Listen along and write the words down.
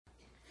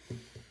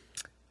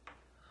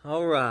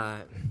All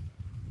right.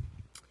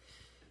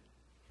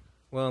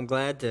 Well, I'm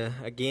glad to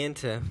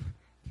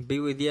be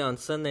with you on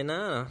Sunday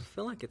night. I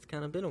feel like it's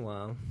kind of been a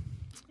while.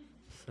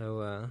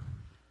 So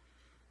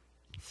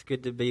it's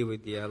good to be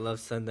with you. I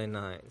love Sunday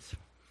nights.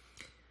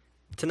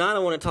 Tonight I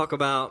want to talk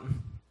about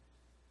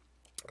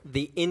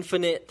the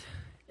infinite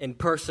and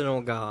personal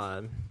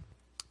God.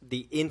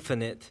 The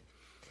infinite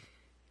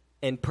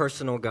and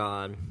personal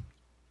God.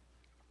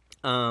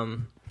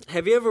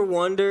 Have you ever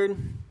wondered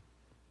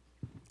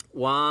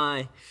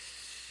why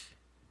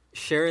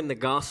sharing the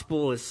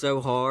gospel is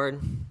so hard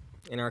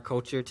in our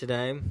culture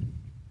today?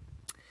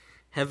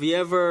 Have you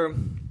ever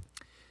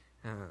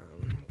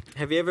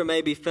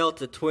maybe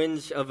felt a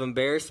twinge of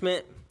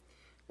embarrassment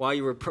while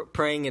you were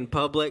praying in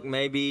public?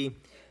 Maybe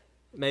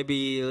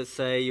let's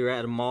say you're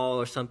at a mall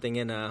or something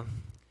in a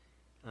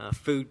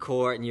food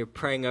court and you're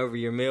praying over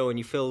your meal and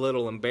you feel a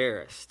little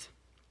embarrassed.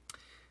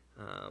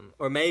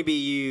 Or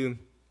maybe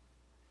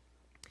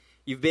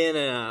you've been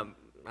in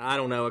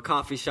a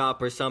coffee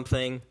shop or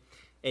something,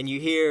 and you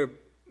hear,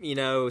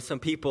 some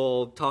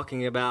people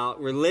talking about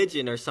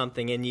religion or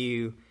something, and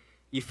you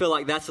feel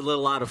like that's a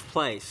little out of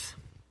place.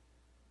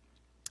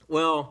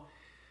 Well,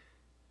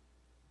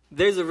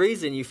 there's a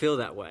reason you feel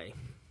that way,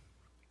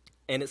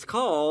 and it's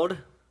called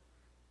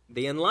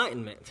the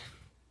Enlightenment.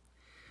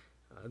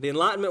 The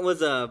Enlightenment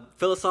was a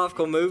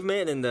philosophical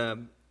movement in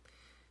the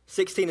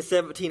 16 to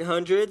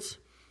 1700s,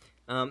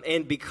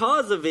 and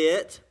because of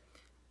it,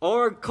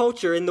 our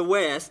culture in the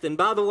West, and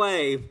by the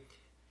way,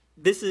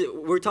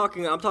 I'm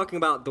talking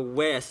about the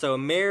West, so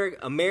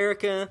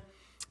America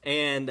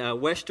and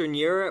Western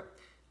Europe,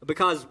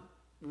 because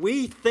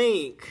we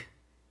think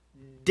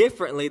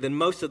differently than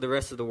most of the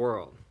rest of the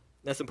world.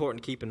 That's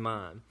important to keep in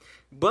mind.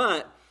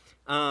 But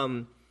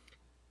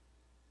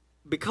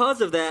because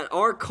of that,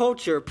 our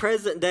culture,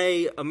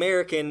 present-day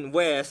American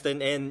West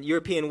and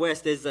European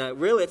West, is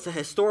it's a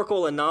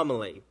historical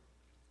anomaly.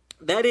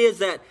 That is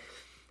that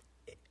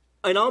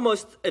in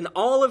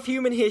all of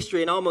human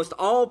history, in almost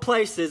all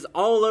places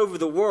all over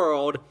the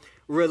world,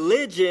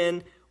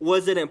 religion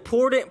was an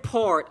important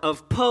part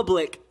of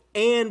public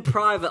and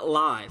private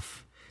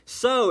life.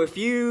 So if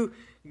you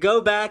go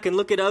back and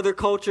look at other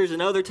cultures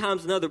and other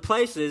times and other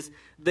places,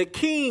 the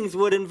kings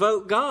would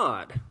invoke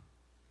God.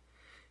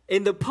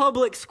 In the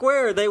public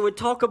square, they would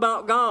talk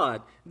about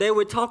God. They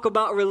would talk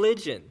about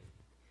religion.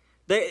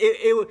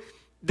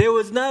 There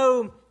was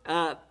no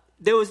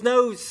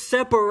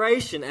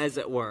separation, as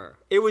it were.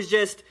 It was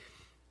just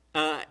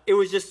the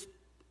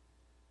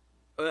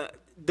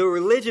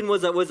religion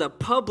was a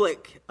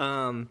public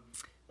event.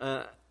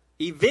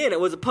 It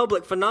was a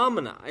public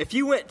phenomena. If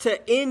you went to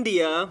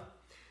India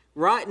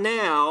right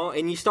now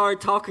and you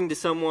started talking to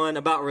someone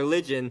about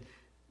religion,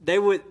 they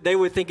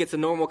would think it's a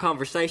normal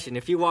conversation.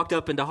 If you walked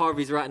up into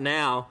Harvey's right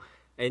now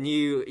and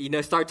you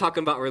start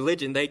talking about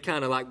religion, they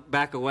kind of like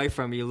back away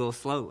from you a little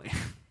slowly.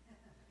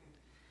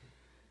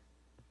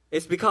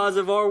 It's because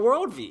of our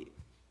worldview,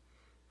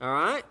 all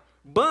right?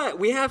 But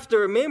we have to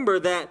remember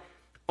that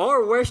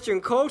our Western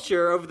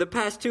culture over the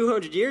past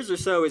 200 years or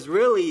so is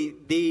really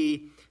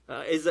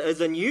is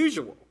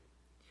unusual.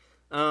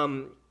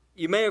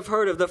 You may have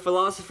heard of the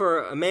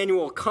philosopher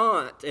Immanuel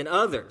Kant and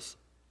others.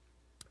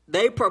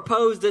 They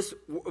proposed this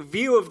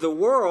view of the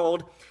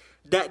world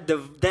that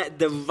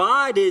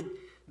divided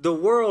the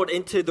world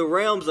into the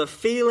realms of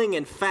feeling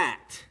and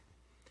fact.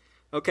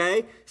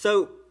 Okay?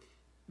 So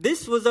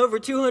this was over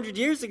 200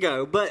 years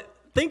ago, but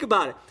think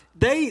about it.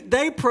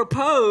 They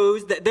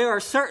proposed that there are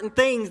certain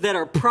things that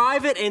are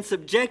private and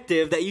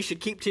subjective that you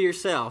should keep to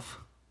yourself.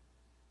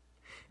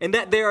 And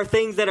that there are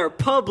things that are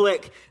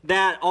public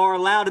that are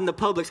allowed in the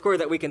public square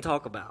that we can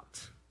talk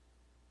about.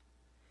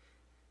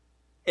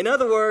 In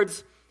other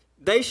words,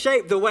 they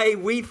shape the way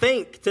we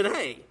think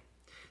today.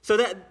 So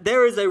that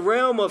there is a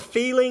realm of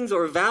feelings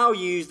or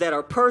values that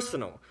are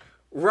personal.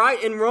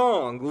 Right and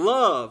wrong,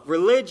 love,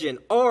 religion,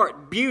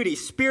 art, beauty,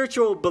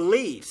 spiritual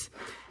beliefs.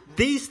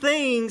 These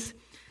things,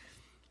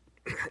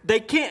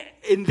 they can't,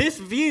 in this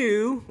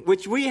view,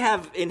 which we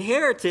have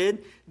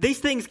inherited, these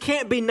things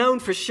can't be known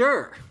for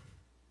sure,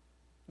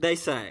 they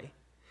say.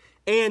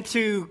 And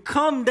to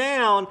come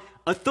down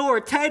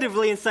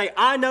authoritatively and say,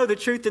 I know the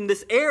truth in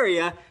this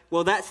area,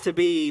 well, that's to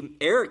be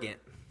arrogant.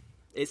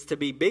 It's to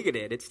be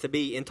bigoted. It's to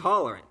be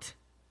intolerant.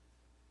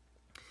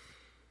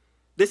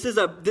 This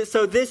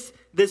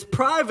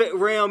private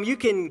realm, you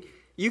can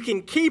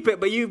keep it,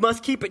 but you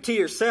must keep it to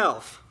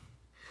yourself.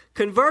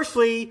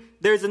 Conversely,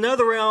 there's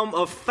another realm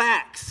of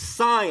facts,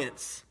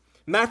 science,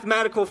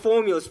 mathematical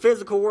formulas,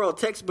 physical world,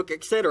 textbook,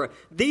 etc.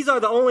 These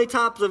are the only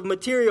types of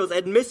materials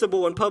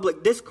admissible in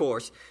public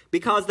discourse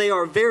because they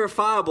are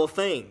verifiable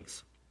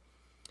things.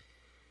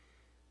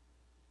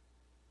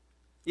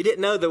 You didn't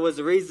know there was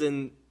a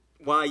reason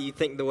why you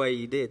think the way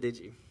you did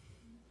you?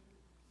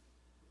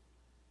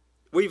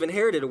 We've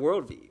inherited a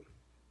worldview.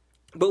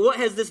 But what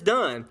has this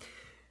done?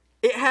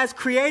 It has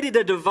created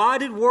a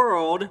divided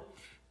world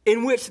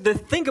in which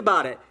think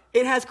about it.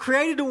 It has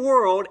created a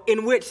world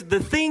in which the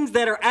things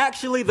that are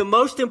actually the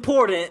most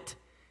important,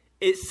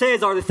 it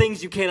says, are the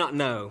things you cannot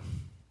know.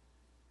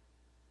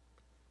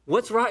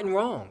 What's right and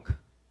wrong?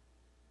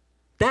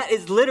 That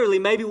is literally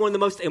maybe one of the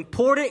most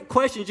important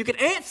questions you can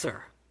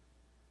answer.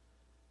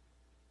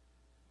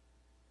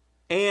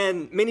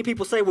 And many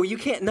people say, well, you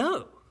can't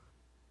know.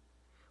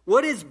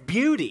 What is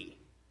beauty?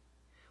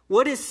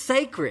 What is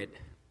sacred?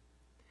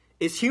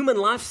 Is human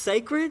life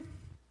sacred?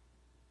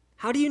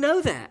 How do you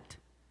know that?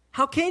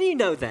 How can you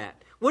know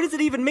that? What does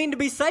it even mean to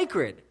be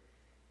sacred?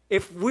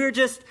 If we're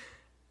just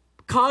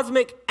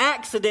cosmic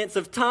accidents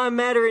of time,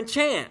 matter, and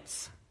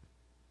chance.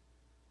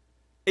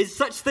 Is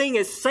such thing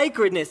as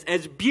sacredness,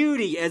 as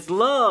beauty, as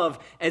love,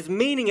 as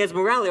meaning, as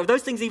morality, are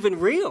those things even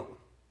real?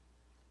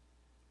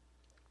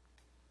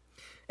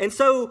 And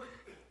so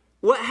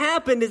what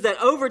happened is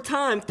that over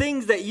time,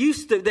 things that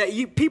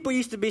people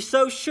used to be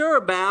so sure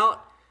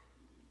about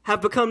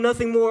have become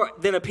nothing more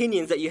than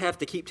opinions that you have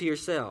to keep to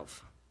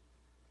yourself.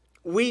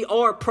 We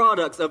are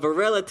products of a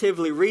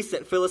relatively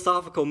recent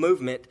philosophical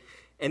movement,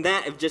 and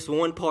that of just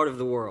one part of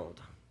the world.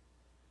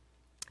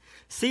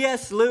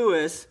 C.S.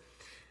 Lewis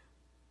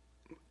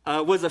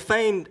was a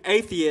famed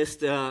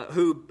atheist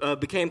who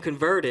became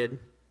converted.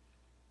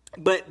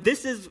 But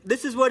this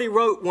is what he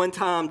wrote one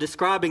time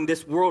describing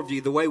this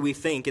worldview, the way we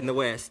think in the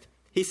West.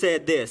 He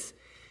said this.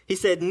 He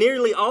said,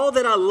 nearly all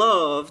that I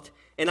loved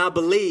and I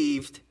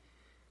believed,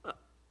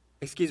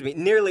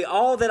 nearly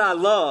all that I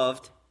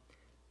loved,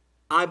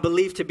 I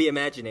believed to be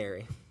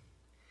imaginary.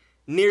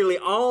 Nearly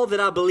all that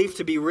I believed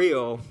to be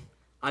real,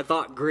 I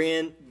thought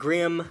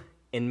grim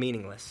and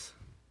meaningless.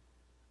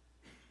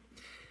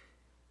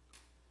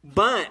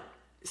 But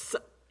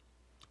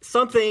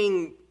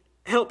something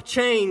helped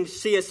change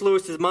C.S.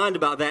 Lewis's mind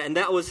about that, and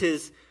that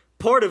was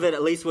part of it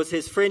at least, was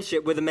his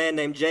friendship with a man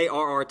named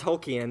J.R.R.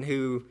 Tolkien,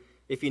 who,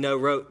 if you know,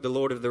 wrote The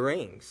Lord of the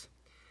Rings.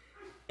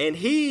 And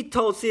he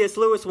told C.S.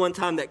 Lewis one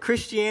time that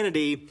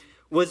Christianity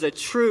was a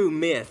true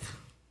myth.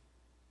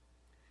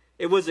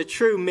 It was a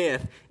true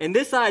myth. And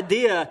this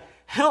idea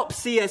helped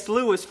C.S.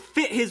 Lewis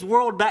fit his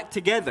world back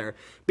together,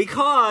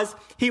 because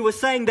he was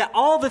saying that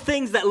all the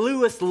things that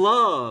Lewis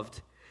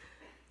loved,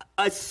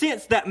 a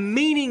sense that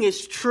meaning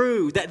is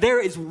true, that there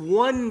is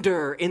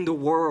wonder in the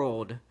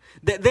world,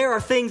 that there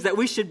are things that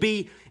we should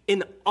be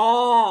in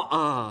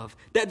awe of,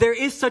 that there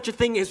is such a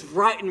thing as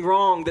right and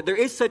wrong, that there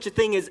is such a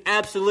thing as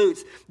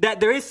absolutes, that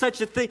there is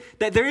such a thing,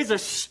 that there is a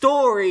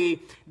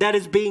story that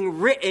is being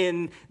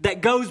written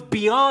that goes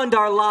beyond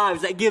our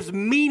lives, that gives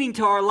meaning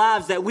to our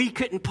lives that we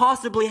couldn't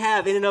possibly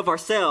have in and of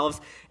ourselves.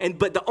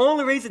 But the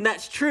only reason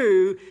that's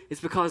true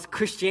is because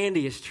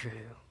Christianity is true.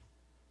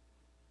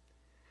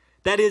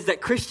 That is, that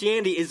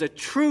Christianity is a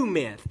true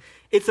myth.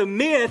 It's a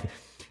myth,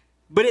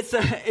 but it's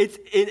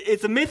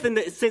a myth in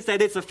the sense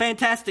that it's a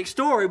fantastic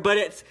story, but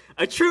it's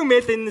a true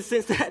myth in the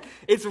sense that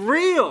it's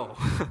real.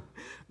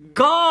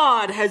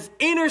 God has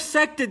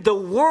intersected the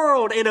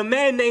world in a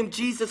man named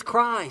Jesus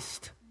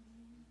Christ.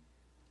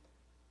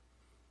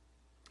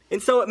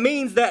 And so it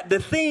means that the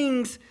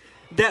things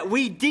that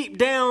we deep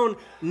down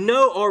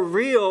know are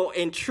real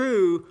and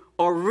true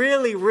are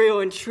really real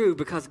and true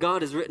because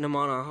God has written them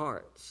on our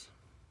hearts.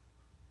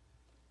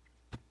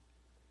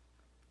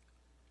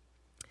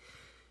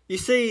 You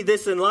see,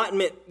 this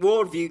Enlightenment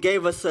worldview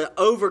gave us an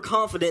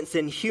overconfidence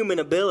in human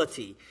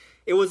ability.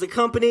 It was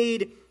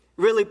accompanied,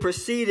 really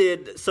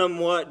preceded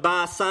somewhat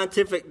by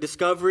scientific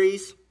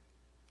discoveries.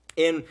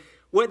 And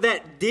what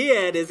that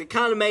did is it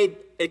kind of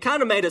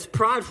made us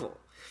prideful.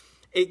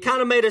 It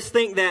kind of made us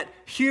think that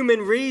human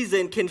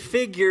reason can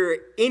figure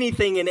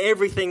anything and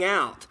everything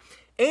out.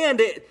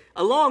 And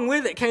along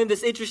with it came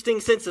this interesting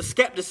sense of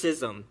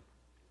skepticism.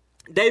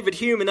 David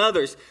Hume and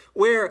others,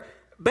 where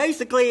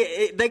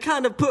basically, they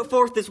kind of put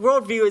forth this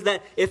worldview is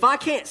that if I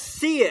can't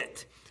see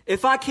it,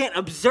 if I can't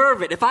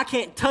observe it, if I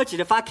can't touch it,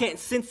 if I can't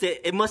sense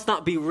it, it must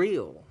not be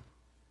real.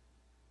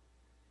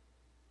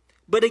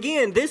 But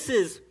again, this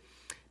is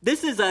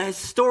a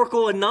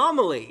historical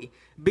anomaly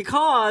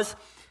because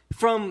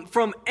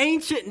from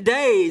ancient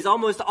days,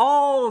 almost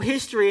all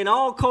history and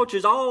all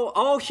cultures,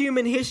 all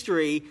human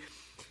history,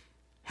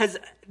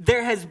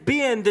 there has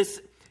been this,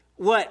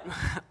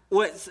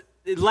 what's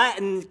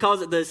Latin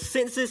calls it the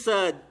sensus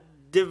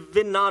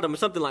divinatum or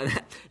something like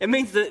that. It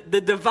means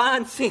the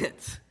divine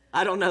sense.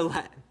 I don't know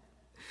Latin.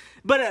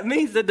 But it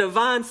means the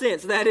divine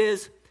sense. That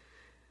is,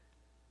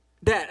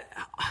 that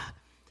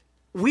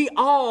we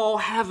all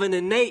have an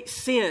innate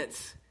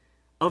sense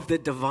of the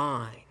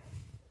divine.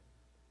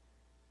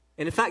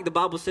 And in fact, the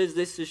Bible says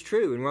this is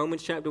true. In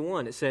Romans chapter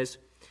 1, it says,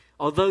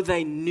 although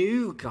they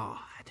knew God,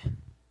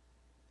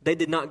 they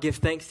did not give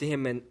thanks to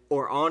him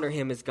or honor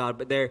him as God,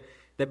 but they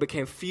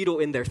became futile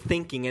in their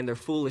thinking and their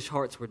foolish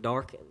hearts were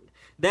darkened.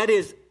 That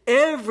is,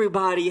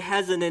 everybody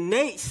has an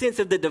innate sense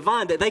of the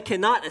divine that they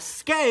cannot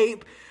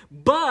escape,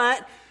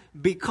 but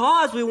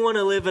because we want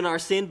to live in our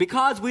sin,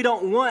 because we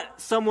don't want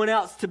someone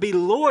else to be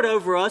Lord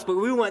over us, but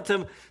we want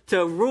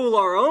to rule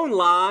our own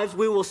lives,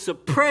 we will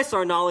suppress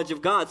our knowledge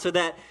of God so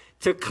that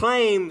to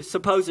claim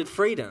supposed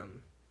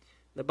freedom.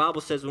 The Bible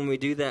says when we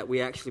do that,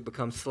 we actually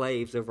become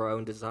slaves of our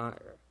own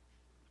desire.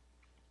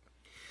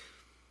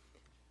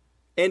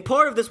 And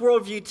part of this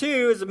worldview,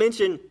 too, as I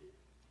mentioned,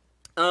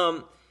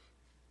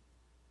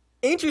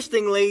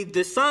 interestingly,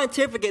 the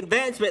scientific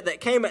advancement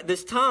that came at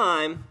this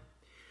time,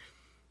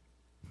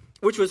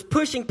 which was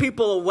pushing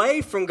people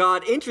away from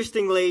God,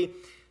 interestingly,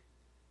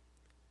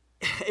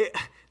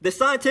 the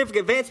scientific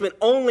advancement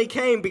only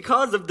came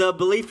because of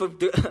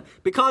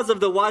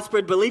the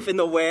widespread belief in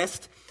the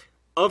West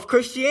of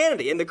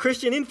Christianity and the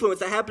Christian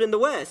influence that happened in the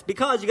West.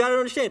 Because you got to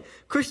understand,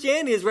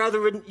 Christianity is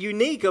rather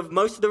unique of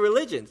most of the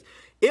religions.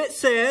 It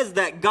says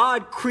that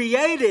God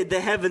created the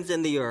heavens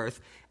and the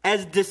earth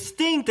as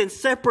distinct and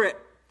separate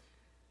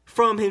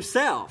from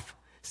himself.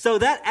 So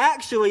that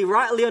actually,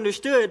 rightly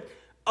understood,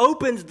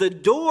 opens the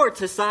door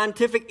to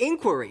scientific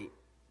inquiry.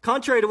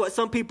 Contrary to what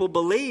some people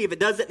believe, it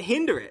doesn't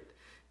hinder it.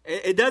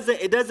 It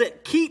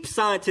doesn't keep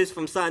scientists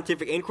from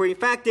scientific inquiry. In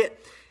fact,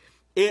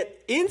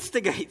 it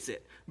instigates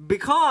it.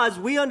 Because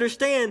we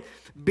understand,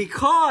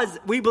 because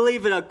we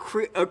believe in a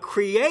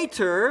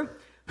creator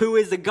who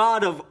is a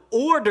God of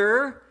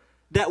order,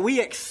 that we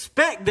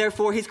expect,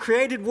 therefore, his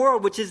created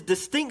world, which is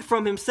distinct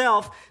from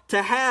himself,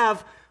 to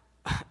have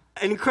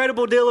an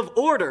incredible deal of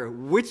order,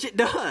 which it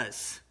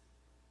does.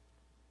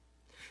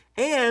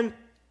 And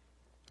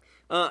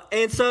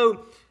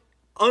so,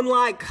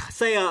 unlike,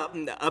 say,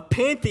 a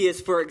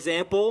pantheist, for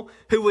example,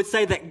 who would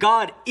say that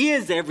God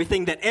is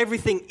everything, that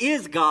everything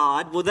is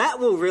God, well, that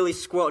will really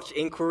squelch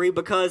inquiry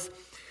because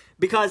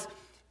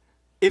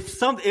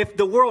if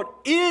the world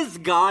is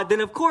God, then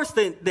of course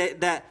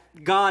that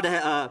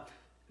God,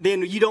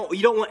 then you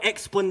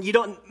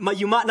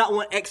might not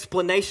want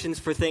explanations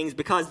for things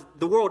because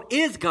the world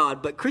is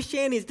God, but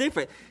Christianity is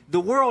different. The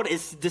world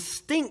is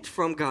distinct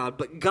from God,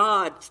 but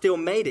God still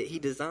made it. He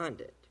designed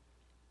it.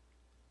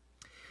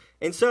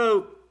 And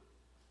so,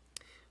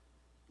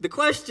 the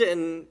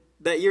question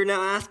that you're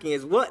now asking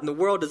is, what in the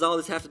world does all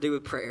this have to do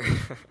with prayer?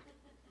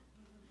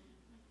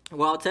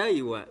 Well, I'll tell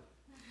you what.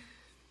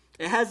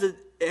 It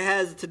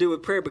has to do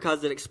with prayer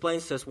because it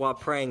explains to us why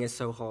praying is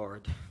so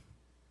hard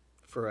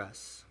for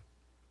us.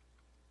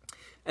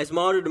 As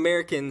modern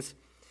Americans,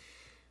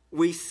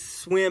 we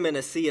swim in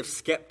a sea of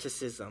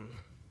skepticism.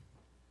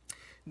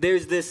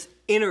 There's this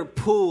inner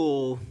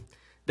pool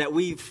that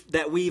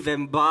we've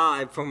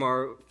imbibed from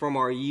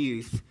our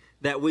youth,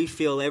 that we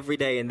feel every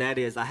day, and that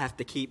is, I have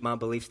to keep my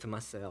beliefs to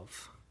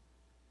myself.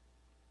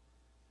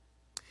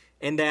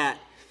 And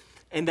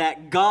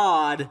that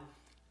God,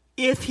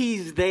 if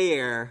he's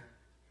there,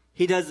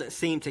 he doesn't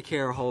seem to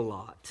care a whole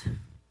lot.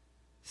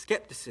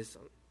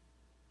 Skepticism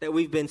that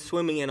we've been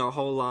swimming in our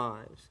whole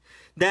lives.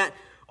 That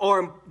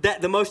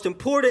the most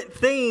important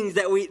things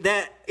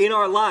that in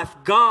our life,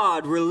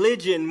 God,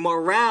 religion,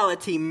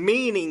 morality,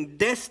 meaning,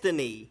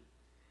 destiny,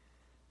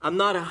 I'm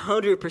not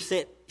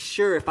 100%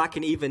 sure if I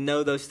can even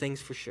know those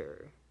things for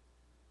sure.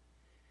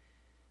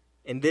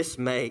 And this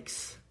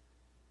makes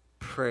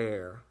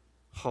prayer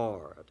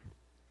hard.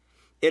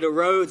 It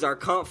erodes our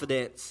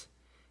confidence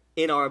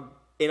in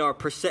our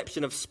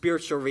perception of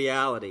spiritual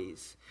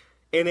realities.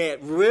 And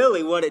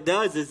what it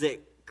does is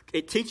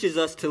it teaches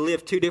us to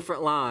live two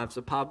different lives,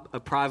 a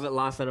private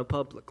life and a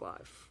public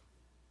life.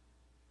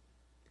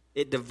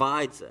 It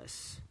divides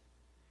us.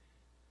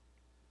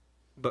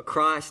 But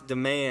Christ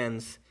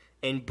demands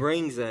and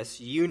brings us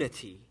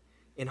unity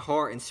in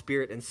heart and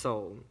spirit and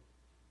soul.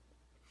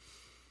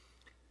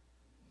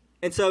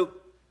 And so,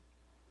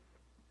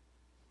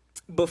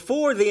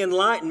 before the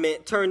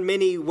Enlightenment turned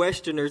many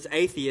Westerners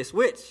atheists,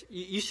 which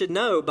you should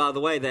know, by the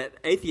way, that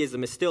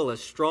atheism is still a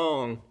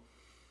strong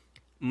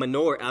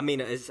minority. I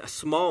mean, it's a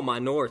small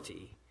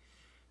minority.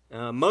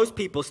 Most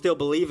people still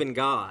believe in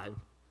God.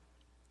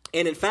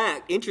 And in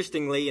fact,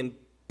 interestingly, in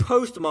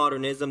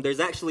postmodernism, there's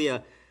actually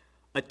a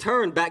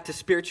turn back to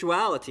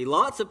spirituality.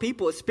 Lots of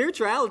people,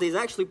 spirituality is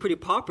actually pretty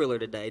popular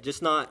today,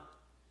 just not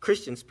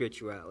Christian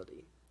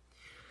spirituality.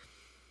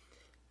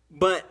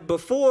 But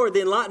before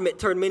the Enlightenment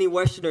turned many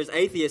Westerners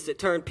atheists, it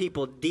turned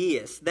people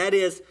deists. That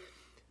is,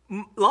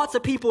 lots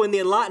of people in the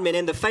Enlightenment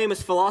and the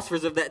famous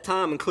philosophers of that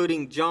time,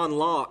 including John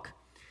Locke,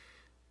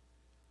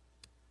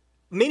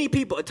 many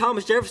people,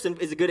 Thomas Jefferson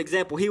is a good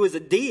example. He was a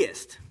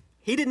deist.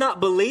 He did not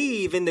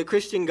believe in the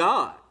Christian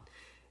God.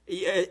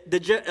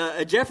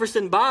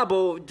 Jefferson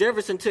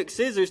took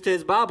scissors to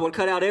his Bible and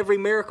cut out every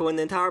miracle in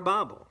the entire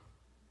Bible.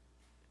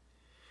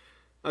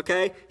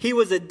 Okay? He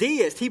was a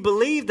deist. He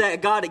believed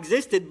that God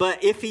existed,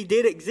 but if he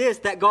did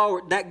exist, that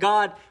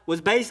God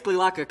was basically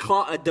like a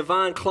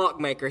divine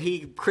clockmaker.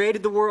 He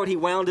created the world, he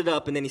wound it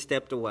up, and then he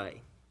stepped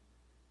away.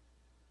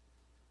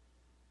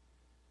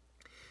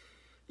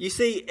 You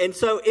see, and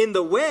so in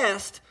the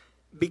West,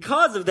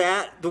 because of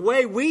that, the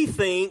way we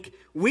think,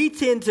 we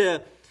tend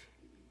to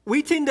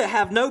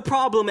have no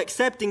problem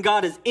accepting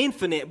God as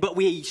infinite, but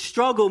we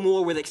struggle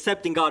more with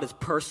accepting God as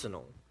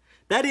personal.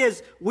 That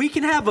is, we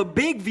can have a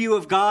big view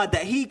of God,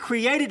 that he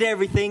created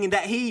everything and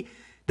that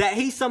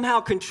he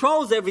somehow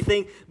controls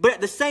everything, but at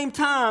the same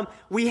time,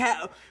 we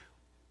have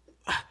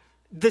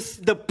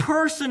the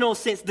personal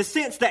sense, the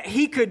sense that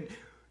he could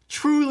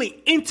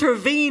truly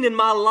intervene in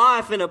my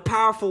life in a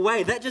powerful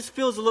way. That just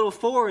feels a little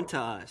foreign to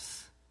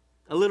us,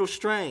 a little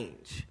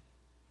strange.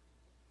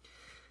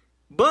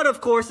 But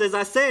of course, as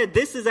I said,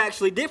 this is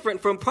actually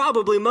different from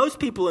probably most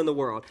people in the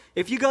world.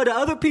 If you go to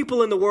other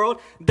people in the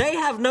world, they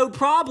have no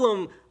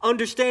problem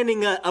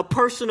understanding a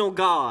personal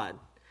God.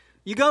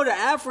 You go to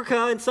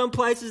Africa, in some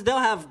places, they'll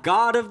have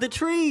God of the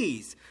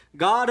trees,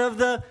 God of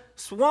the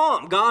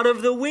swamp, God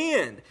of the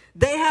wind.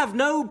 They have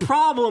no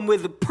problem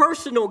with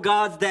personal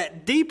gods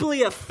that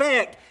deeply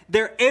affect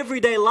their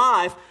everyday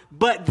life,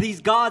 but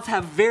these gods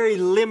have very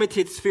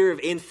limited sphere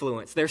of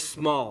influence. They're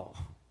small.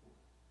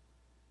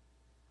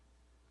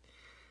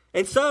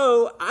 And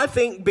so I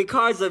think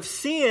because of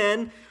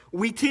sin,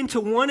 we tend to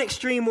one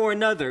extreme or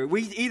another.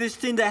 We either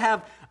tend to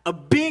have a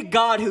big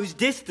God who's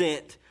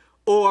distant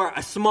or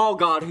a small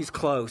God who's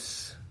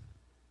close.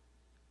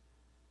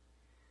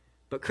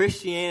 But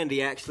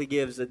Christianity actually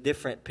gives a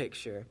different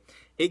picture.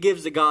 It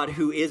gives a God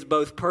who is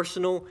both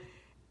personal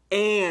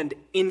and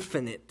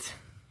infinite.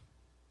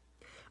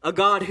 A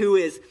God who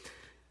is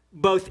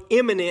both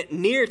immanent,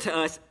 near to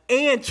us,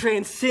 and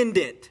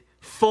transcendent,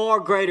 far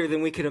greater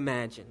than we could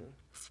imagine.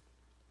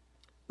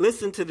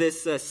 Listen to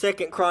this 2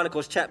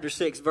 Chronicles chapter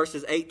 6,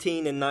 verses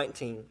 18 and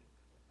 19.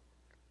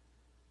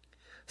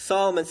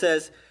 Solomon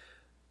says,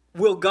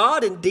 "Will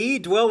God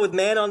indeed dwell with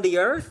man on the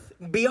earth?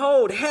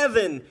 Behold,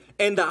 heaven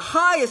and the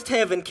highest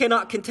heaven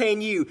cannot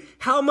contain you.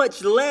 How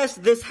much less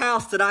this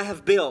house that I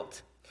have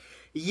built?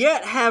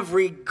 Yet have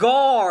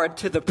regard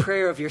to the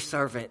prayer of your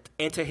servant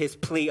and to his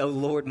plea, O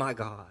Lord my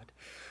God,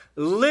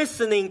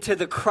 listening to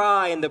the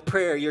cry and the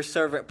prayer your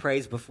servant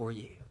prays before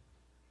you."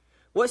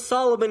 What's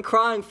Solomon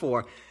crying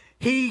for?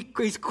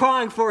 He's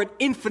crying for an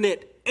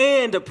infinite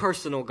and a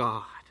personal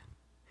God.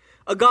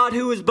 A God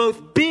who is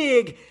both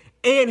big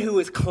and who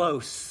is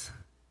close.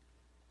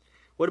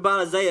 What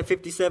about Isaiah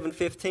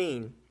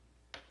 57:15?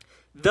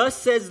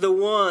 "Thus says the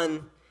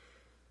one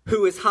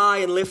who is high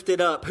and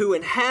lifted up, who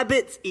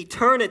inhabits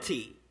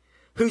eternity,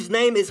 whose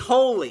name is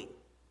holy.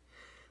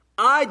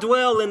 I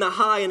dwell in the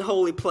high and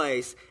holy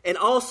place, and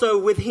also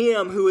with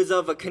him who is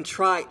of a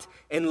contrite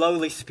and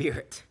lowly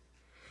spirit,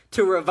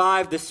 to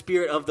revive the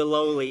spirit of the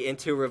lowly and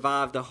to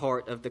revive the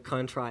heart of the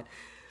contrite."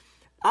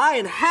 I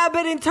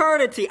inhabit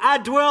eternity. I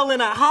dwell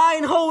in a high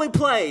and holy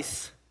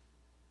place.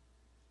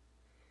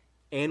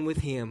 And with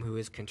him who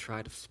is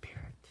contrite of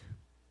spirit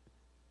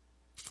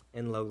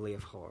and lowly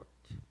of heart.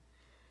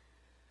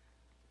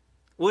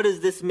 What does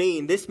this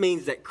mean? This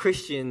means that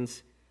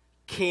Christians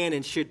can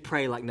and should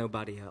pray like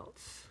nobody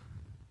else.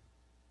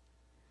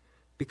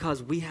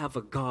 Because we have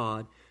a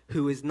God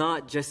who is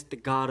not just the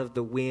God of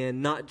the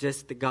wind, not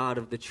just the God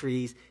of the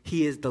trees.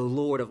 He is the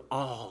Lord of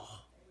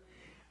all.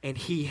 And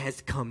he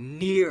has come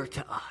near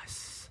to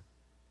us.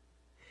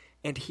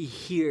 And he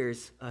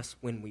hears us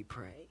when we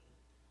pray.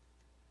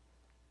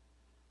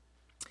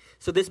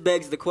 So this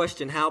begs the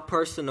question, how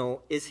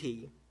personal is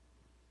he?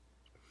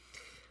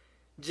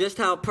 Just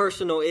how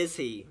personal is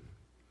he?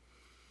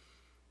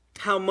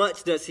 How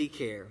much does he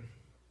care?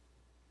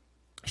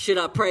 Should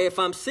I pray if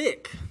I'm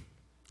sick?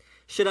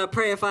 Should I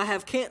pray if I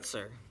have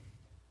cancer?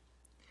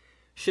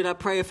 Should I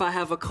pray if I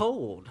have a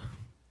cold?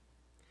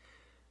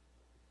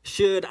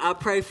 Should I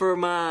pray for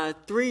my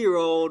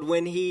 3-year-old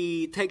when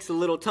he takes a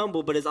little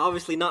tumble but is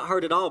obviously not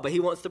hurt at all, but he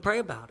wants to pray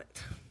about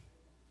it?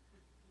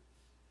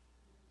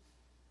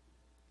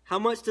 How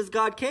much does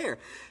God care?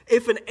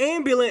 If an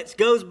ambulance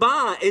goes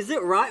by, is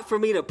it right for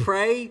me to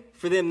pray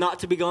for them not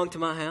to be going to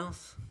my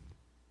house?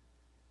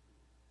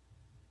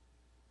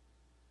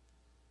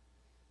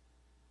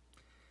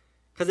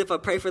 Because if I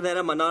pray for that,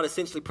 am I not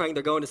essentially praying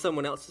they're going to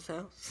someone else's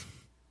house?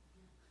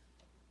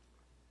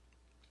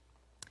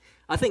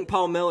 I think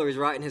Paul Miller is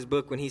right in his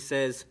book when he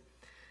says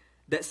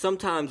that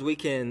sometimes we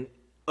can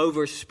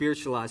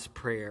over-spiritualize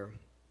prayer.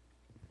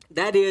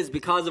 That is,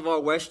 because of our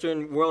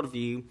Western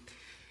worldview,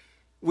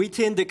 we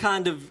tend to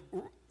kind of,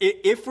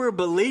 if we're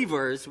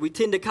believers, we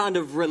tend to kind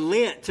of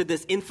relent to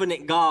this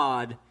infinite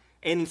God.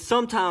 And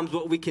sometimes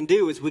what we can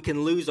do is we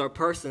can lose our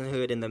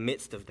personhood in the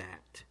midst of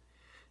that.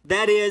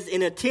 That is,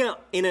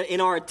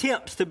 in our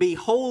attempts to be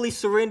wholly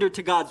surrendered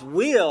to God's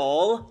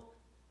will,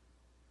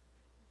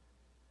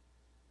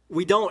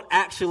 we don't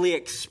actually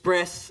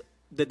express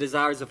the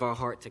desires of our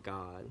heart to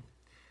God.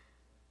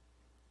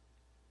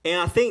 And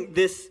I think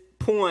this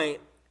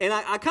point, and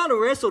I kind of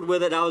wrestled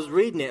with it, I was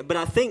reading it, but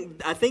I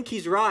think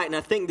he's right, and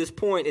I think this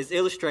point is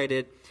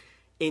illustrated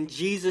in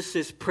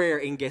Jesus' prayer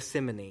in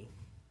Gethsemane.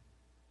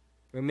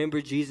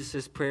 Remember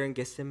Jesus' prayer in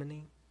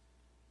Gethsemane?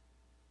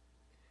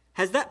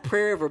 Has that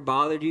prayer ever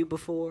bothered you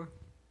before?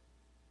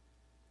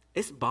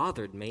 It's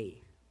bothered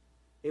me.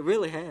 It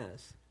really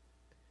has.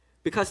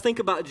 Because think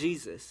about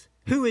Jesus.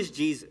 Who is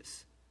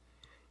Jesus?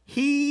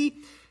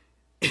 He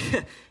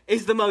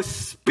is the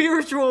most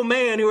spiritual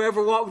man who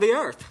ever walked the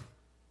earth.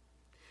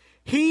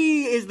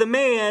 He is the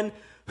man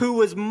who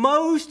was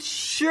most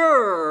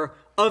sure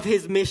of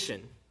his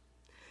mission.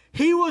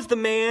 He was the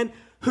man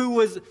who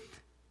was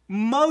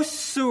most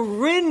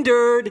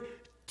surrendered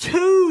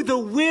to the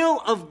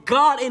will of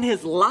God in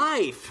his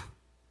life,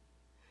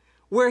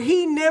 where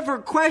he never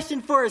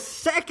questioned for a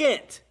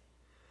second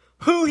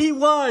who he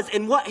was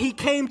and what he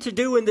came to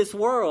do in this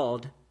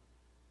world.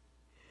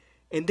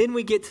 And then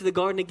we get to the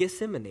Garden of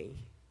Gethsemane.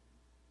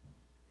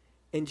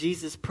 And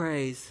Jesus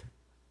prays,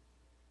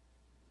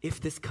 if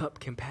this cup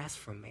can pass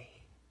from me.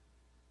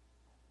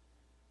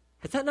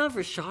 Has that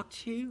never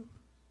shocked you?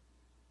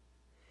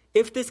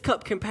 If this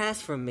cup can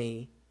pass from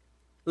me,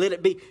 let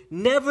it be.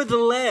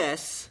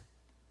 Nevertheless,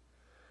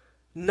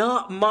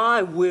 not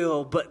my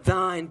will, but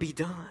thine be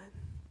done.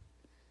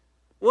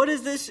 What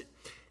is this?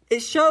 It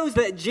shows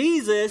that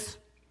Jesus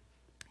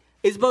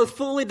is both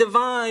fully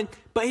divine,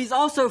 but he's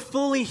also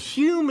fully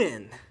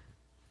human.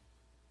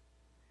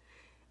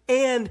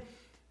 And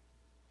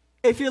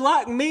if you're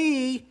like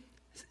me,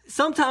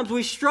 sometimes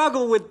we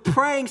struggle with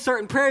praying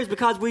certain prayers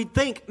because we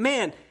think,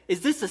 man,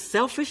 is this a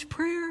selfish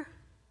prayer?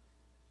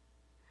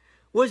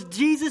 Was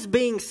Jesus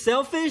being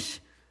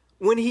selfish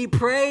when he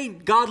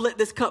prayed, God, let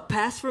this cup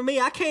pass from me?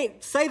 I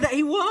can't say that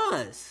he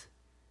was.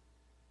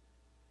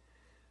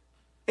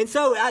 And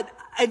so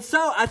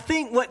I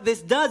think what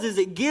this does is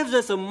it gives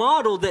us a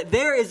model that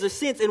there is a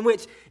sense in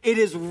which it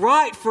is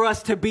right for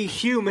us to be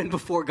human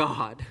before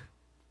God.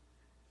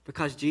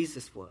 Because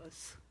Jesus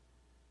was.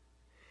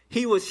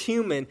 He was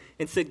human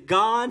and said,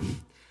 God,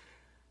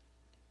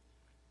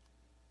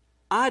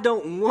 I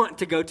don't want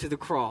to go to the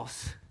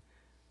cross,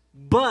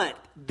 but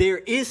there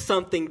is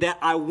something that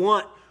I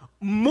want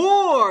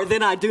more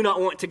than I do not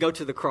want to go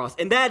to the cross.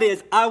 And that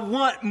is, I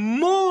want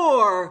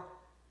more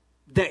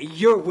that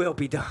your will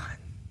be done.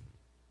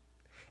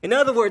 In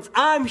other words,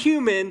 I'm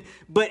human,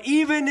 but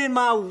even in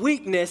my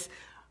weakness,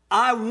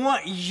 I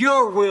want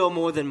your will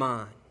more than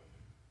mine.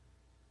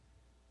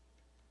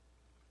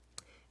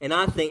 And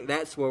I think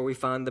that's where we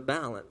find the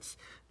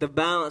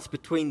balance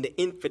between the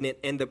infinite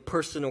and the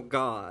personal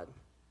God.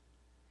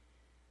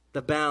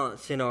 The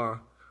balance in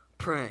our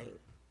praying.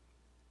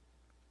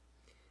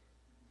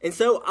 And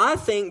so I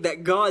think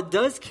that God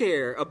does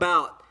care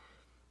about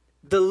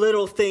the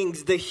little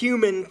things, the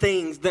human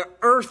things, the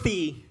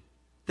earthy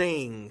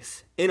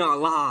things in our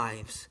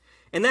lives.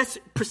 And that's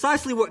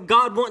precisely what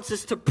God wants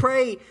us to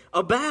pray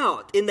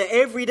about in the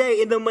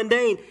everyday, in the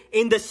mundane,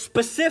 in the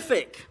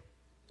specific.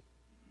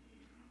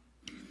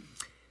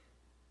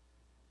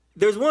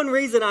 There's another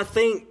reason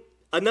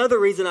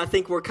I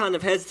think we're kind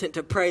of hesitant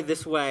to pray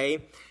this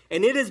way,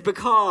 and it is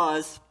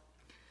because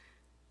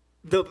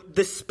the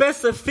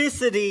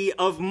specificity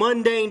of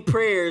mundane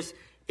prayers,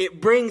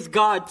 it brings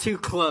God too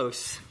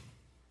close.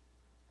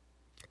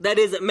 That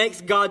is, it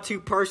makes God too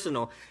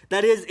personal.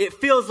 That is, it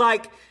feels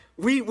like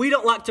we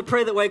don't like to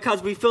pray that way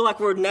because we feel like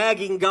we're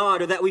nagging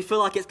God, or that we feel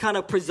like it's kind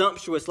of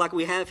presumptuous, like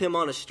we have him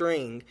on a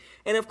string.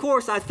 And of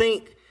course, I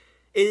think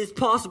it is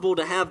possible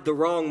to have the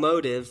wrong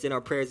motives in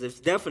our prayers.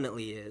 It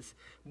definitely is.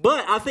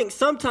 But I think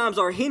sometimes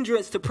our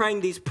hindrance to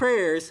praying these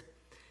prayers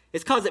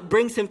is because it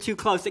brings him too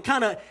close. It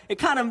kind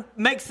of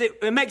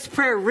makes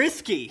prayer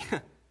risky.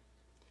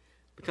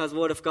 Because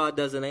what if God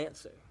doesn't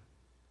answer?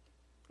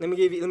 Let me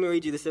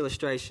read you this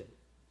illustration.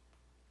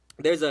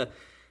 There's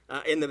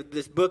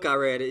this book I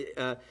read,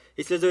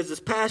 it says there's this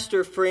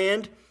pastor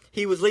friend.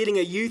 He was leading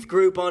a youth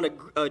group on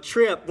a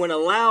trip when a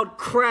loud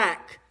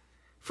crack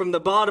from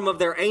the bottom of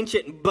their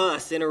ancient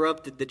bus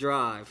interrupted the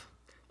drive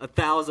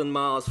 1,000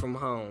 miles from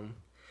home.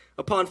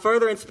 Upon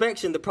further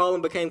inspection, the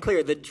problem became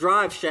clear. The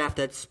drive shaft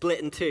had split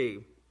in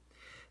two.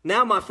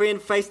 Now my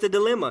friend faced a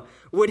dilemma.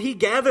 Would he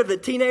gather the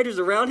teenagers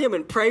around him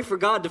and pray for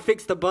God to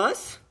fix the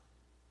bus?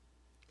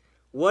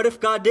 What if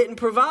God didn't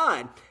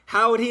provide?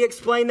 How would he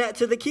explain that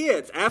to the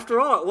kids? After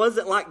all, it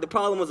wasn't like the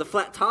problem was a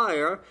flat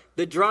tire.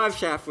 The drive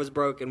shaft was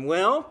broken.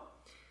 Well,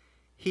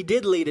 he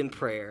did lead in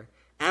prayer.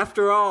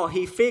 After all,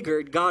 he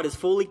figured God is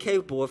fully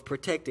capable of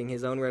protecting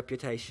his own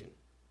reputation.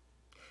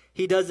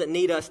 He doesn't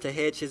need us to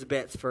hedge his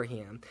bets for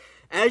him.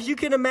 As you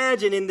can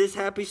imagine in this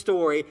happy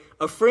story,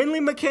 a friendly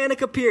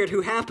mechanic appeared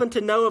who happened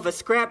to know of a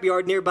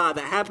scrapyard nearby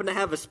that happened to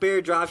have a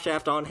spare drive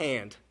shaft on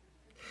hand.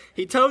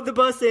 He towed the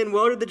bus in,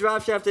 welded the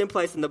drive shaft in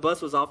place, and the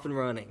bus was off and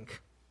running.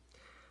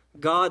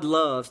 God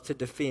loves to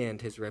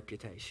defend his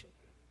reputation.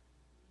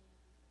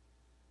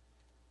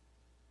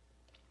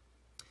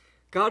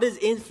 God is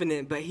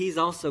infinite, but he's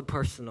also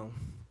personal.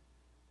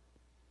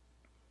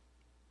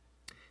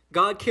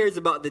 God cares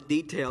about the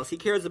details. He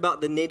cares about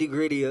the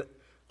nitty-gritty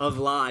of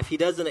life. He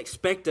doesn't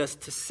expect us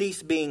to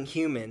cease being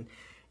human,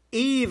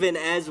 even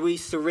as we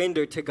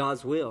surrender to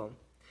God's will.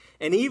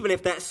 And even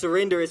if that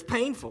surrender is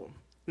painful.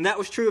 And that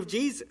was true of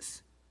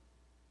Jesus.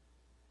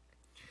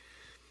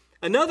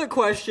 Another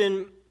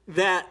question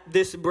that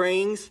this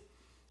brings,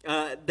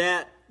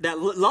 that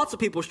lots of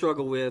people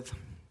struggle with,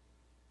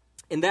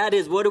 and that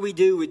is, what do we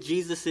do with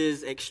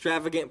Jesus'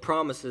 extravagant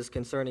promises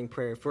concerning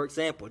prayer? For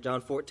example, John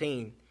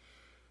 14,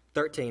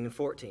 13 and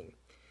 14.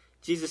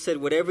 Jesus said,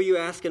 whatever you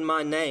ask in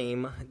my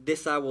name,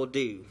 this I will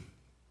do,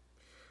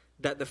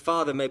 that the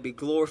Father may be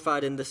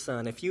glorified in the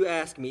Son. If you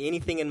ask me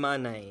anything in my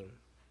name,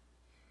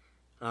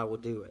 I will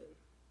do it.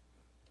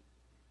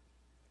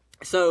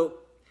 So,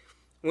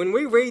 when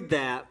we read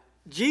that,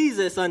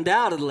 Jesus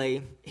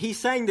undoubtedly, he's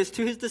saying this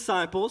to his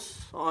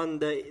disciples on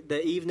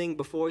the evening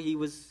before he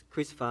was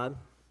crucified.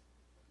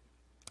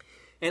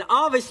 And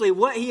obviously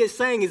what he is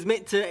saying is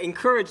meant to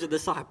encourage the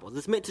disciples.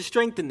 It's meant to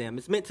strengthen them.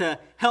 It's meant to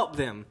help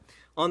them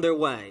on their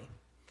way.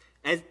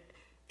 As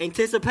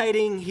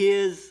anticipating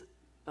his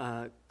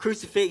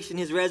crucifixion,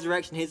 his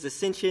resurrection, his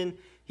ascension,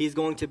 he's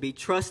going to be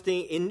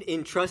trusting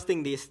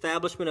the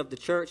establishment of the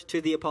church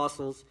to the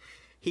apostles.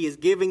 He is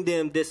giving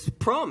them this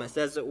promise,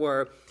 as it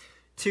were,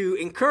 to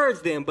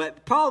encourage them. But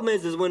the problem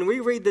is when we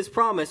read this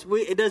promise,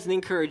 it doesn't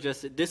encourage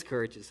us, it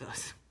discourages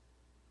us.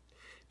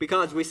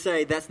 Because we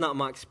say, that's not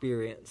my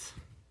experience.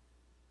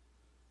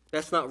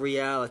 That's not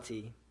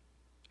reality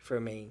for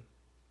me.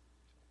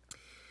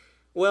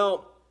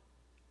 Well,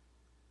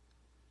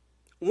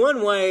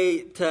 one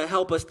way to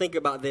help us think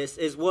about this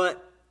is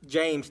what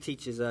James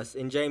teaches us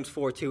in James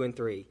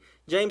 4:2-3.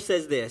 James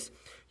says this,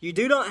 "You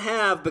do not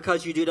have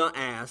because you do not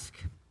ask.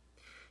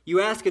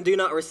 You ask and do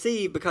not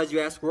receive because you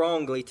ask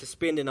wrongly to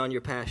spend it on your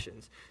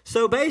passions."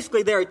 So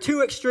basically, there are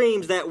two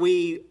extremes that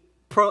we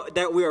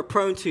are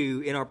prone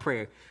to in our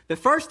prayer. The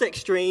first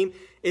extreme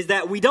is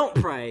that we don't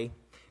pray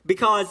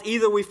because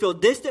either we feel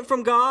distant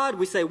from God,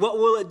 we say, what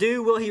will it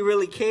do? Will he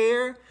really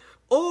care?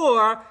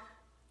 Or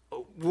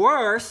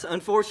worse,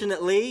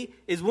 unfortunately,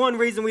 is one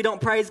reason we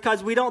don't pray is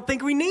because we don't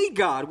think we need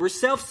God. We're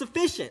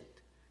self-sufficient.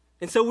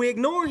 And so we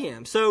ignore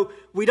him. So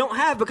we don't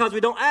have because we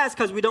don't ask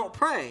because we don't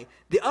pray.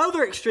 The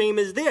other extreme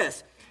is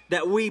this,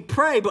 that we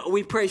pray, but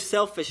we pray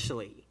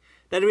selfishly.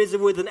 That is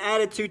with an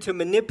attitude to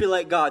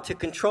manipulate God, to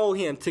control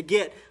him, to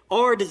get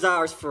our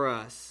desires for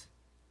us.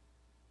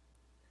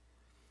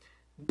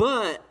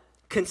 But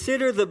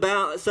consider the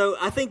balance. So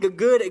I think a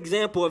good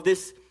example of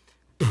this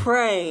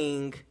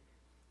praying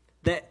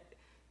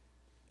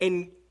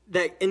in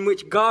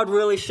which God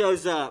really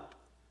shows up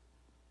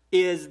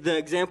is the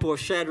example of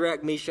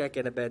Shadrach, Meshach,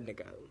 and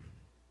Abednego.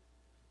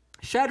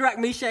 Shadrach,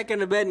 Meshach,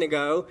 and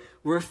Abednego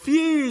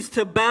refused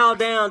to bow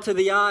down to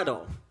the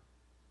idol.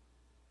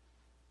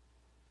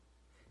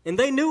 And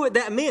they knew what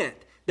that meant.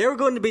 They were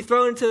going to be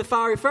thrown into the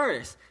fiery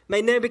furnace.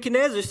 Made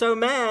Nebuchadnezzar so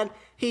mad,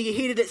 he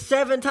heated it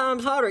 7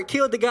 times hotter. It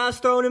killed the guys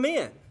throwing him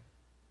in.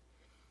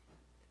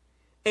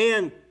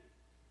 And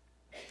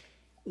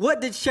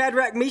what did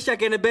Shadrach,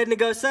 Meshach, and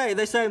Abednego say?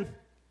 They said,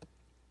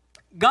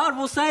 God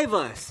will save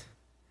us.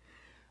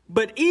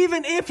 But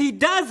even if he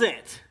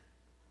doesn't,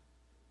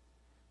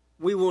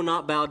 we will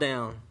not bow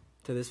down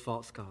to this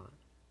false god.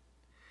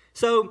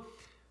 So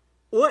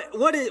what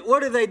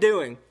are they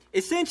doing?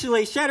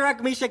 Essentially,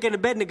 Shadrach, Meshach, and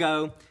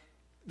Abednego,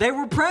 they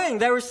were praying.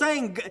 They were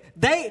saying,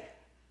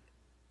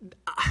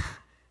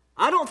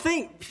 I don't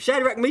think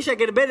Shadrach, Meshach,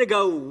 and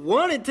Abednego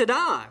wanted to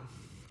die.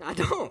 I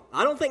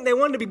don't think they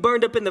wanted to be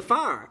burned up in the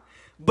fire.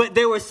 But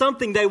there was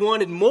something they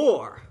wanted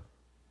more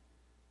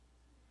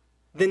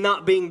than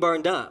not being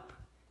burned up.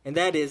 And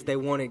that is they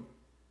wanted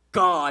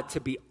God to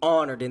be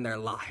honored in their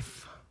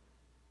life.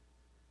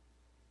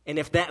 And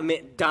if that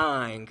meant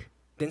dying,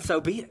 then so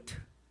be it.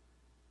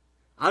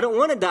 I don't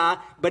want to die,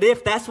 but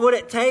if that's what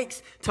it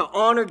takes to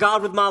honor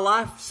God with my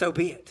life, so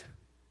be it.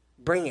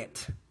 Bring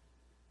it.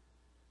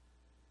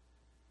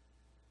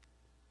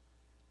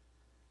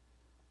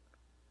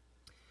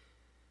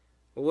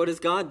 Well, what does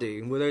God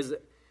do? Well,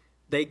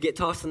 they get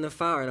tossed in the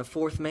fire and a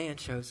fourth man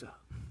shows up.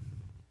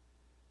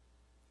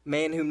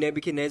 Man whom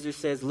Nebuchadnezzar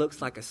says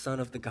looks like a son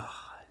of the gods.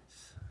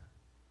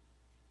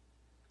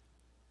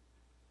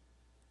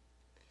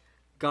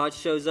 God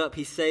shows up,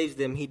 he saves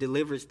them, he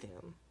delivers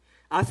them.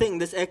 I think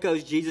this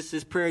echoes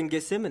Jesus' prayer in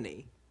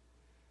Gethsemane.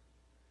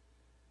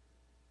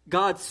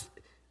 God,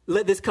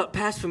 let this cup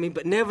pass from me,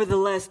 but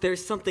nevertheless,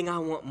 there's something I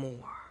want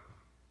more.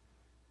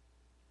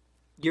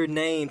 Your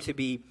name to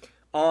be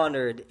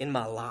honored in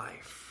my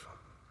life.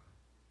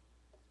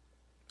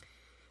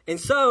 And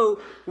so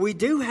we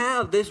do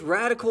have this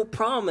radical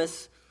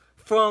promise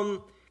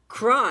from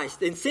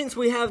Christ. And since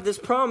we have this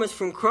promise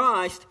from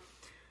Christ,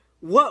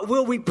 what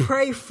will we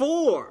pray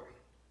for?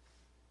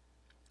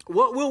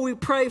 What will we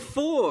pray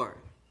for?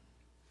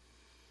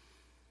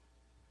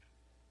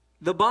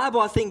 The Bible,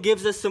 I think,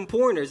 gives us some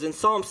pointers. In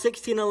Psalm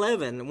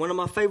 16:11, one of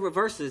my favorite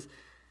verses,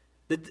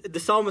 the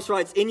psalmist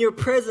writes, "In your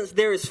presence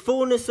there is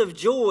fullness of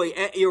joy.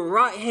 At your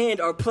right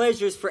hand are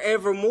pleasures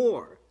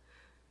forevermore."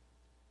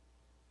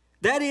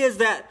 That is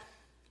that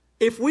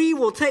if we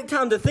will take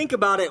time to think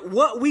about it,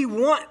 what we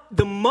want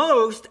the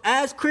most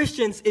as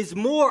Christians is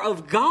more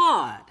of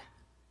God.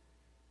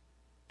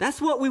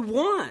 That's what we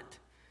want.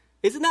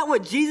 Isn't that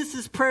what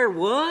Jesus' prayer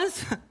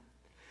was?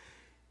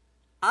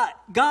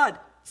 God,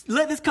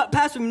 let this cup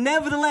pass from me.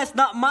 Nevertheless,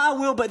 not my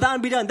will, but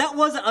thine be done. That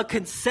wasn't a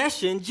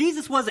concession.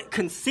 Jesus wasn't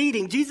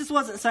conceding. Jesus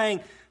wasn't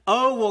saying,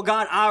 oh, well,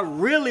 God, I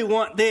really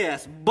want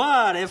this,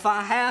 but if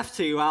I have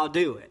to, I'll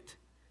do it.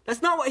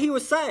 That's not what he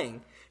was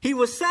saying. He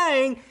was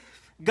saying,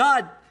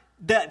 God,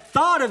 that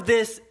thought of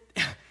this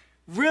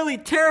really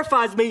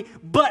terrifies me,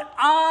 but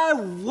I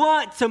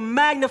want to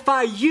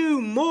magnify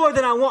you more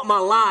than I want my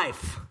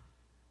life.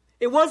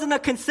 It wasn't a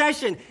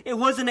concession. It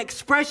was an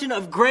expression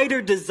of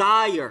greater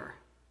desire.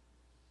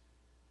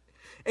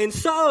 And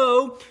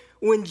so,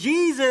 when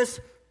Jesus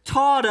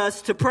taught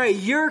us to pray,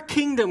 your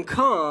kingdom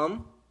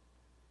come,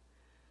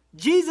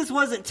 Jesus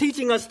wasn't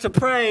teaching us to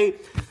pray,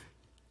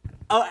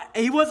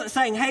 he wasn't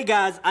saying, hey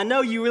guys, I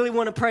know you really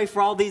want to pray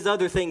for all these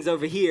other things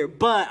over here,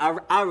 but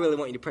I really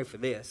want you to pray for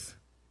this.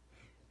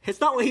 It's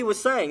not what he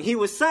was saying. He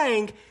was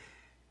saying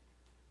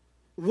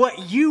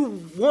what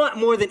you want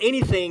more than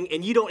anything,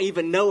 and you don't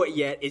even know it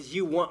yet, is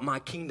you want my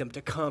kingdom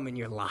to come in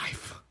your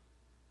life.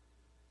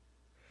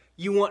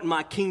 You want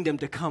my kingdom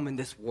to come in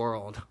this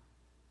world.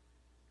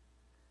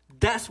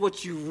 That's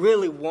what you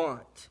really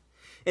want.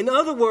 In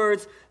other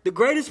words, the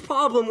greatest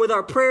problem with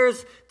our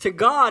prayers to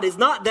God is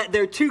not that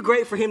they're too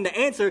great for him to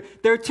answer.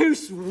 They're too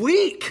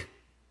weak.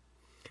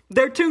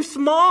 They're too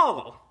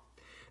small.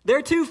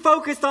 They're too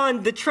focused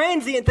on the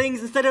transient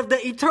things instead of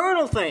the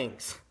eternal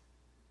things.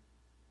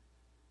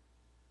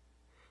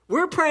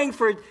 We're praying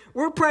for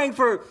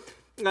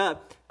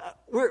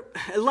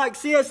like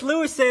C.S.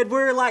 Lewis said,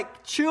 we're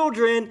like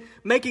children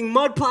making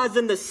mud pies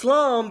in the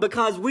slum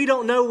because we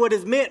don't know what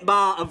is meant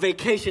by a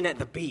vacation at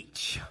the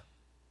beach.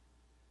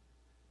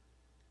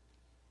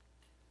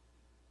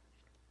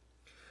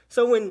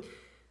 So when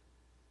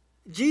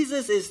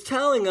Jesus is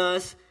telling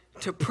us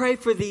to pray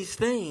for these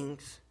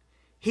things,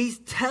 he's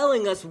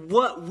telling us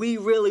what we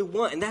really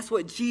want. And that's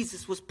what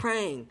Jesus was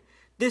praying.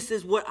 This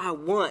is what I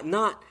want,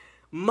 not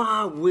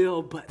my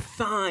will, but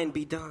thine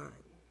be done.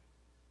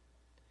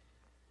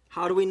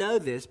 How do we know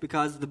this?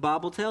 Because the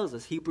Bible tells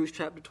us, Hebrews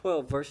chapter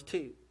 12, verse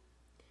 2.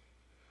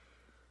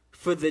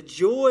 For the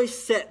joy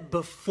set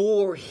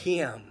before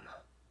him,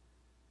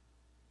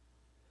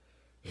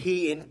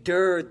 he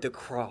endured the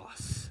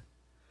cross,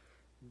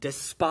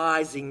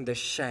 despising the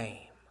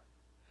shame,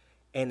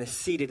 and is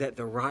seated at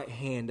the right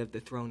hand of the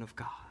throne of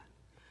God.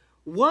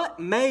 What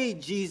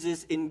made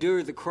Jesus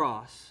endure the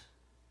cross?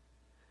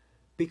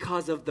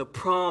 Because of the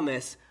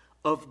promise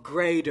of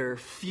greater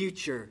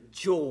future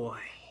joy.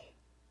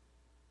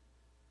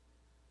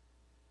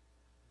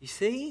 You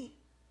see?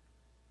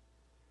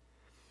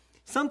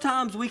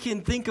 Sometimes we can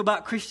think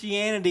about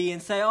Christianity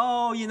and say,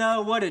 oh, you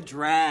know, what a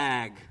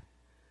drag.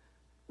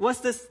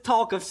 What's this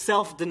talk of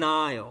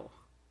self-denial?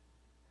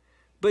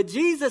 But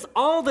Jesus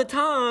all the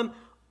time,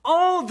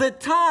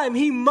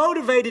 he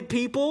motivated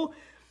people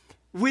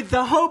with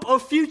the hope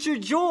of future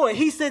joy.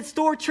 He said,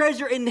 store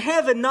treasure in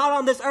heaven, not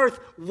on this earth.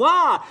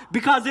 Why?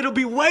 Because it'll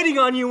be waiting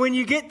on you when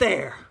you get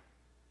there.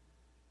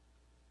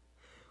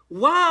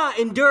 Why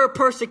endure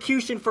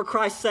persecution for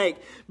Christ's sake?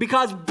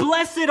 Because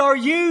blessed are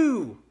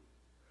you.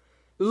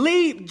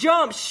 Leap,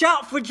 jump,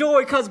 shout for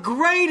joy, because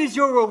great is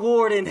your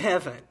reward in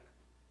heaven.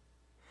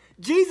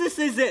 Jesus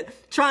isn't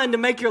trying to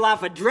make your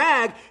life a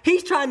drag.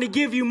 He's trying to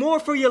give you more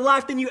for your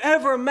life than you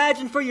ever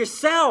imagined for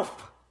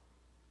yourself.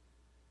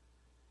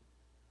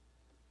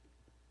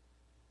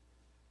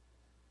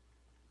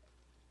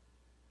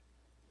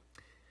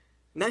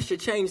 And that should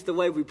change the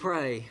way we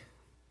pray.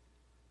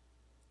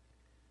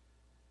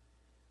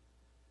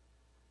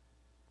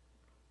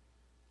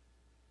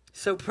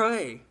 So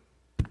pray.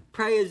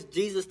 Pray as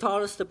Jesus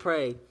taught us to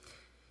pray.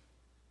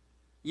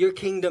 Your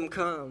kingdom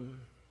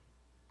come.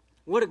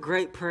 What a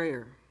great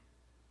prayer.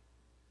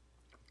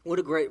 What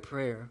a great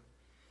prayer.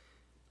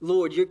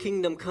 Lord, your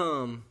kingdom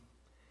come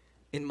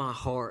in my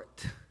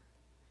heart.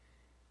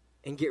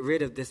 And get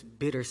rid of this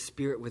bitter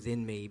spirit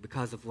within me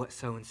because of what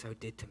so-and-so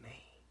did to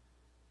me.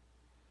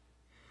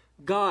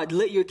 God,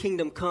 let your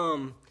kingdom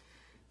come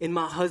in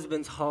my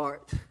husband's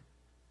heart,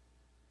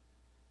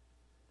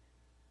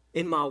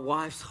 in my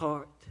wife's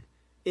heart,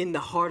 in the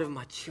heart of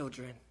my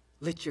children.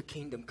 Let your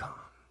kingdom come.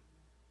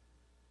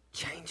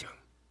 Change them.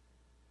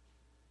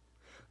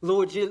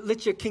 Lord,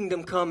 let your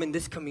kingdom come in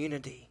this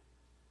community,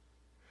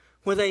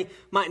 where they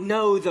might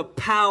know the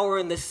power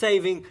and the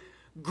saving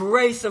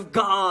grace of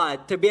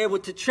God to be able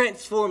to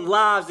transform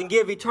lives and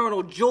give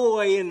eternal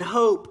joy and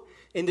hope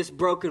in this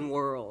broken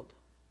world.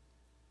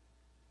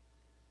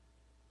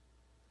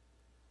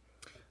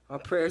 Our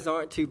prayers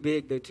aren't too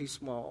big, they're too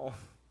small.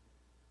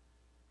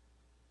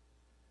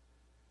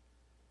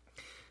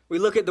 We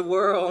look at the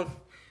world,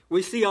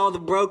 we see all the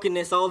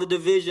brokenness, all the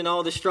division,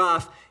 all the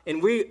strife,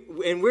 and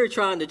we're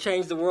trying to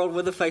change the world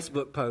with a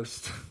Facebook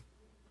post.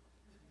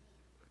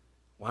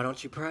 Why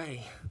don't you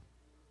pray?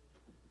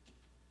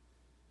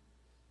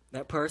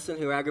 That person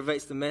who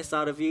aggravates the mess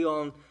out of you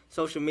on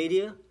social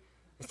media,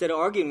 instead of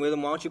arguing with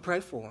them, why don't you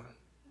pray for them?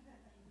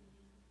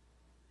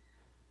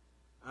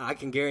 I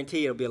can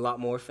guarantee it'll be a lot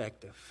more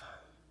effective.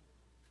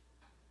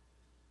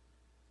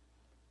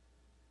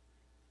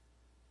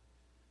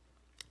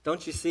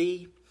 Don't you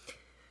see?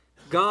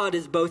 God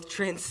is both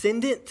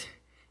transcendent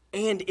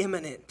and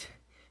immanent.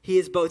 He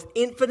is both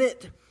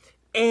infinite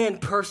and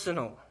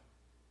personal.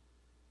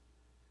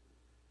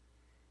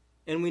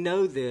 And we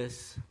know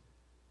this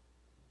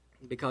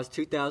because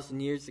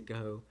 2,000 years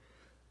ago,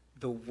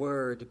 the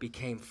Word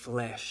became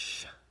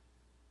flesh.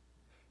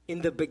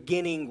 In the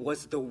beginning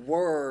was the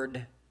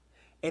Word,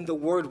 and the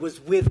Word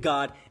was with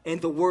God, and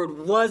the Word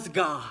was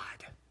God.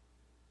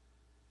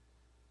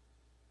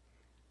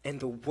 And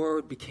the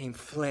Word became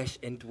flesh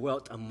and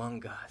dwelt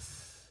among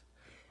us.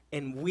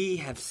 And we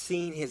have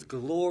seen his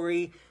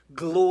glory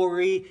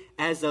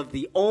as of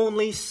the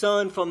only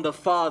Son from the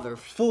Father,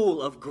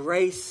 full of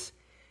grace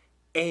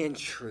and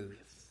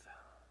truth.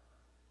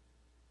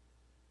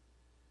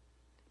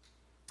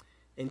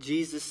 And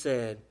Jesus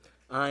said,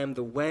 I am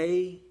the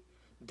way,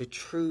 the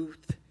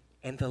truth,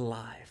 and the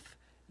life.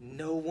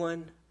 No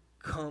one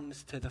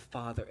comes to the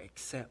Father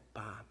except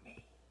by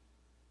me.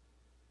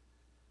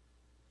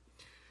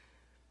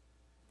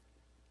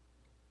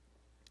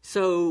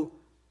 So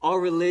our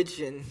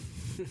religion,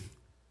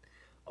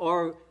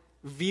 our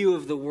view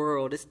of the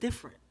world is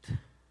different.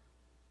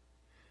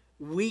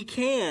 We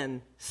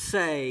can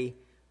say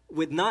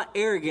with not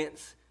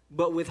arrogance,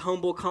 but with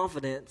humble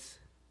confidence,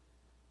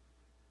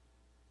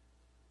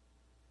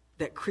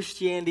 that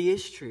Christianity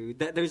is true,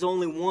 that there's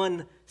only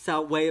one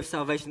way of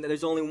salvation, that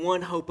there's only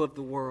one hope of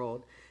the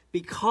world,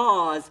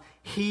 because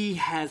he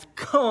has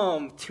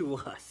come to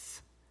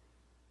us.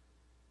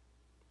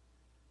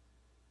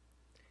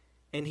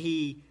 And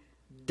he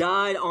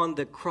died on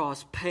the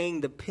cross,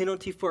 paying the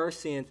penalty for our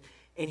sins,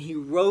 and he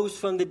rose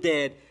from the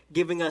dead,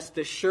 giving us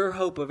the sure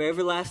hope of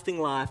everlasting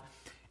life,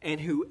 and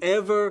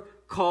whoever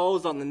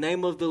calls on the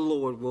name of the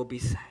Lord will be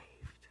saved.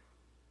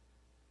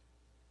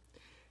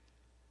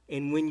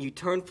 And when you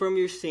turn from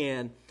your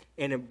sin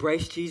and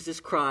embrace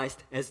Jesus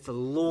Christ as the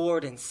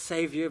Lord and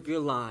Savior of your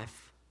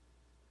life,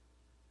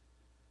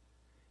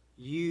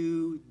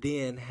 you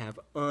then have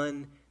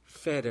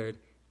unfettered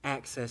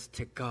access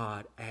to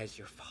God as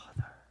your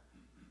Father.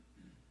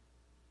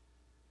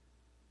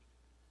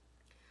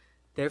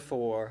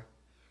 Therefore,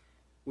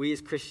 we as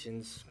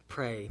Christians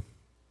pray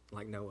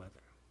like no other.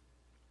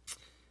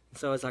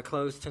 So as I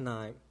close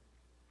tonight,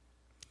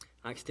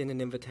 I extend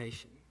an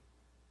invitation.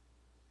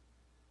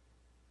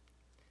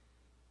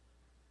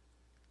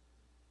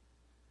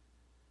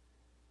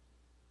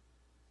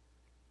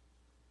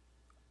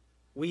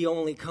 We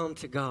only come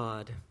to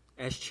God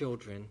as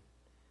children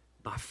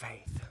by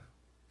faith,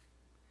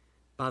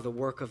 by the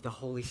work of the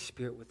Holy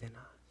Spirit within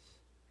us.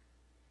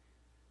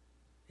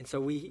 And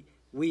so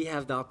we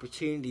have the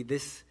opportunity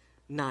this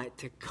night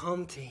to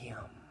come to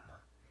him,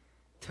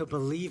 to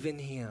believe in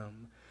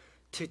him,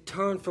 to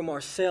turn from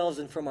ourselves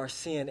and from our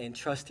sin and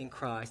trust in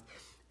Christ.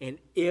 And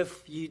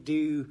if you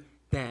do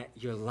that,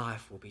 your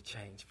life will be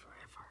changed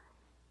forever.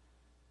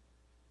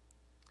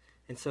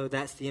 And so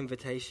that's the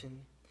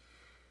invitation.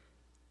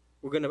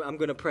 I'm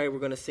going to pray. We're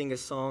going to sing a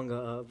song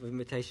of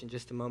invitation in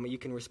just a moment. You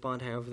can respond however